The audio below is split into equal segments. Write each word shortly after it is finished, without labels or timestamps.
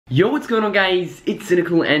Yo, what's going on guys? It's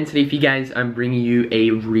Cynical, and today for you guys I'm bringing you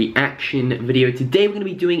a reaction video. Today we're going to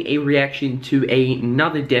be doing a reaction to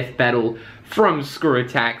another death battle from Screw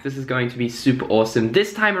Attack. This is going to be super awesome.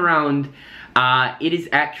 This time around, it is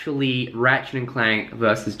actually Ratchet and Clank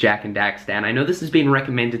versus Jak and Daxter, and I know this has been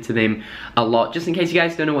recommended to them a lot. Just in case you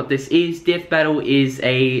guys don't know what this is, Death Battle is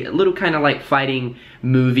a little kind of like fighting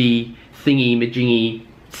movie thingy-majingy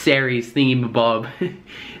series thingy-mabob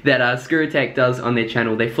that Screw Attack does on their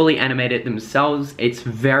channel. They fully animate it themselves. It's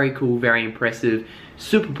very cool, very impressive,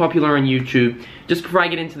 super popular on YouTube. Just before I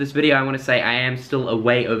get into this video, I want to say I am still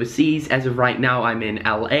away overseas. As of right now, I'm in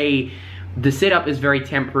LA. The setup is very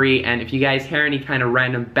temporary, and if you guys hear any kind of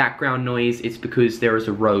random background noise, it's because there is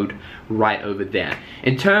a road right over there.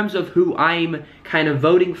 In terms of who I'm kind of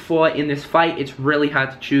voting for in this fight, it's really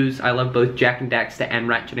hard to choose. I love both Jak and Daxter and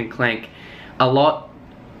Ratchet and Clank a lot,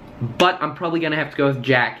 but I'm probably gonna have to go with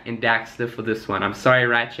Jak and Daxter for this one. I'm sorry,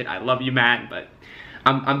 Ratchet, I love you, man, but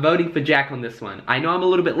I'm voting for Jak on this one. I know I'm a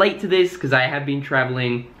little bit late to this because I have been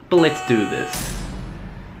traveling, but let's do this.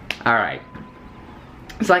 Alright.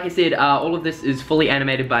 So like I said, all of this is fully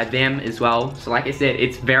animated by them as well. So like I said,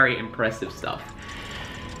 it's very impressive stuff.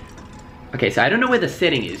 Okay, so I don't know where the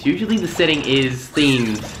setting is. Usually the setting is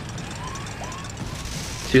themed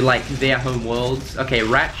to like their home worlds. Okay,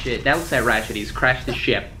 Ratchet, that looks like Ratchet, he's crashed the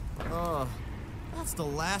ship. That's the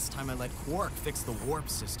last time I let Quark fix the warp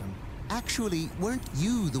system. Actually, weren't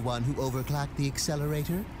you the one who overclocked the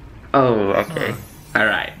accelerator? Oh, okay.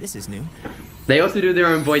 Alright. This is new. They also do their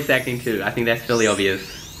own voice acting too. I think that's fairly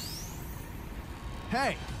obvious.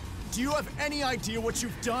 Hey, do you have any idea what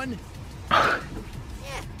you've done? Yeah,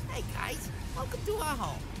 hey guys, welcome to our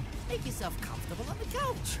home. Make yourself comfortable on the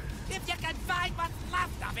couch. If you can find what's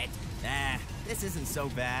left of it. This isn't so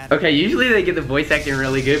bad. Okay, usually they get the voice acting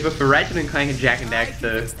really good, but for Ratchet and Clank and Jak and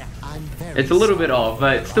Daxter, it's a little bit off,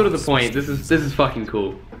 but still to the point. This is fucking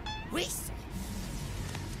cool.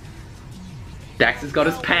 Daxter's got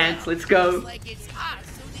his pants, let's go. Like it's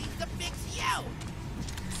us who needs to fix you.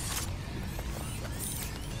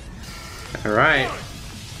 Alright.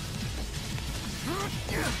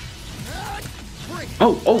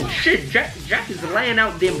 Oh shit, Jak is laying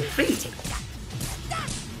out them feet.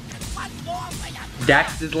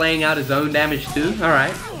 Daxter's laying out his own damage too,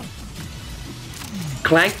 alright.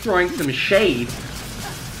 Clank throwing some shade.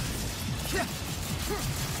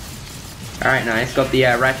 Alright, nice. Got the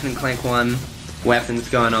Ratchet and Clank 1 weapons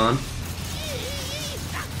going on.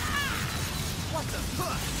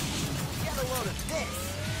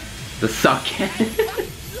 The suck.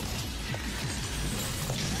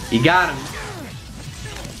 You got him.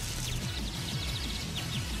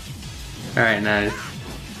 Alright, nice.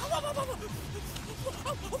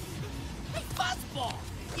 Hey, Fuzzball,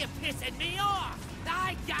 you're pissing me off.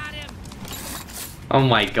 I got him. Oh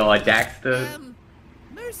my god, Daxter.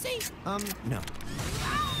 Mercy? No.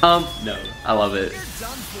 No. I love it.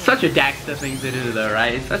 Such a Daxter thing to do though,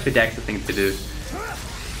 right? It's such a Daxter thing to do.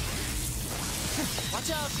 Watch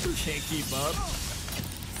out, you can't keep up.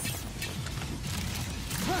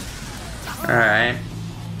 Alright.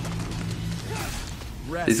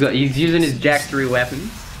 He's using his Jak 3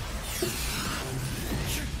 weapons.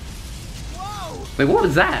 Wait, what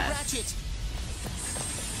was that? Ratchet.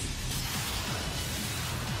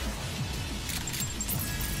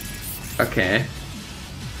 Okay.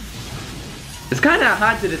 It's kind of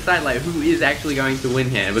hard to decide like who is actually going to win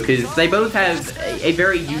here because they both have a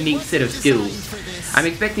very unique set of skills. I'm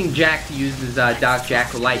expecting Jak to use his Dark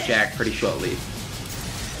Jak or Light Jak pretty shortly.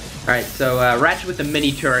 Alright, so Ratchet with the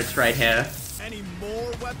mini turrets right here. Any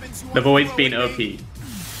more weapons you want The voice to being throw at OP. me?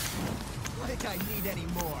 I think I need any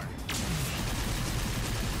more.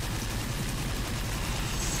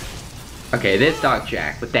 Okay, there's Dark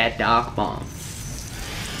Jak with that Dark Bomb.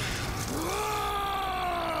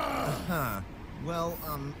 Well,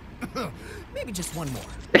 maybe just one more.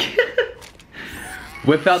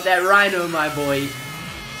 Whip out that Rhino, my boy.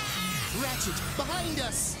 Ratchet, behind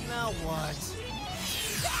us! Now what?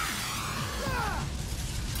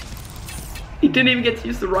 He didn't even get to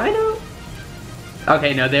use the Rhino?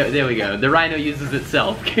 Okay, no, there we go. The Rhino uses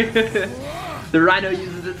itself. The Rhino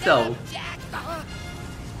uses itself.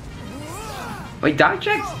 Wait, Dark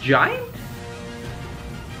Jak's giant?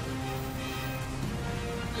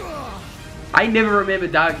 I never remember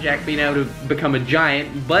Dark Jak being able to become a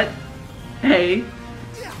giant, but hey.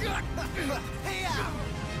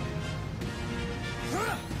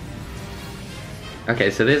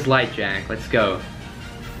 Okay, so there's Light Jak. Let's go.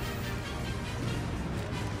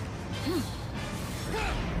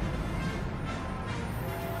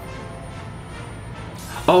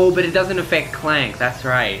 Oh, but it doesn't affect Clank. That's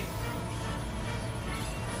right.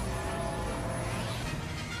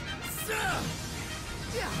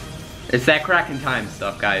 It's that cracking time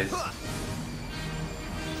stuff, guys.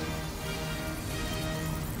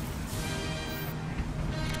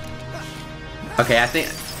 Okay, I think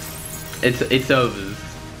it's over.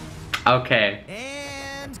 Okay.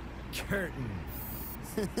 And curtain.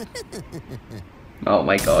 Oh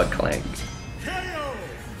my god, Clank.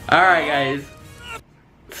 Alright, guys.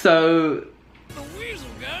 So The weasel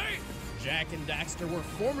guy. Jack and Daxter were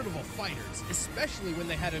formidable fighters, especially when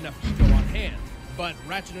they had enough ego on hand. But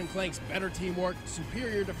Ratchet and Clank's better teamwork,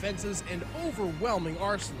 superior defenses, and overwhelming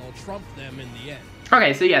arsenal trumped them in the end.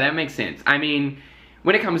 okay, so yeah, that makes sense. I mean,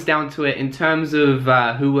 when it comes down to it, in terms of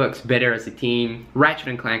who works better as a team, Ratchet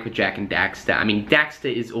and Clank with Jack and Daxter. I mean,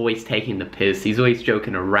 Daxter is always taking the piss. He's always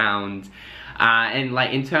joking around. And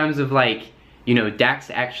like, in terms of like, you know,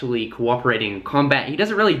 Daxter actually cooperating in combat, he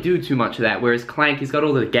doesn't really do too much of that. Whereas Clank, he's got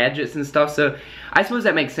all the gadgets and stuff. So I suppose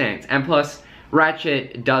that makes sense. And plus,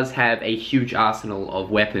 Ratchet does have a huge arsenal of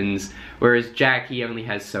weapons, whereas Jack, he only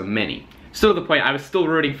has so many. Still the point, I was still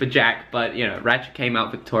rooting for Jack, but, you know, Ratchet came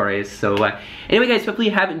out victorious. So, anyway guys, hopefully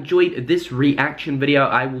you have enjoyed this reaction video.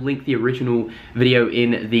 I will link the original video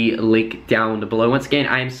in the link down below. Once again,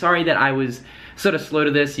 I am sorry that I was sort of slow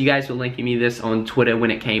to this. You guys were linking me this on Twitter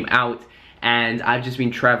when it came out, and I've just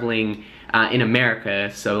been traveling in America,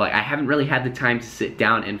 so like I haven't really had the time to sit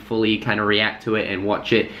down and fully kind of react to it and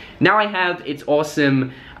watch it. Now I have. It's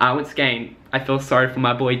awesome. Once again, I feel sorry for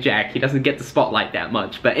my boy Jack. He doesn't get the spotlight that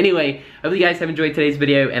much. But anyway, hope you guys have enjoyed today's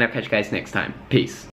video, and I'll catch you guys next time. Peace.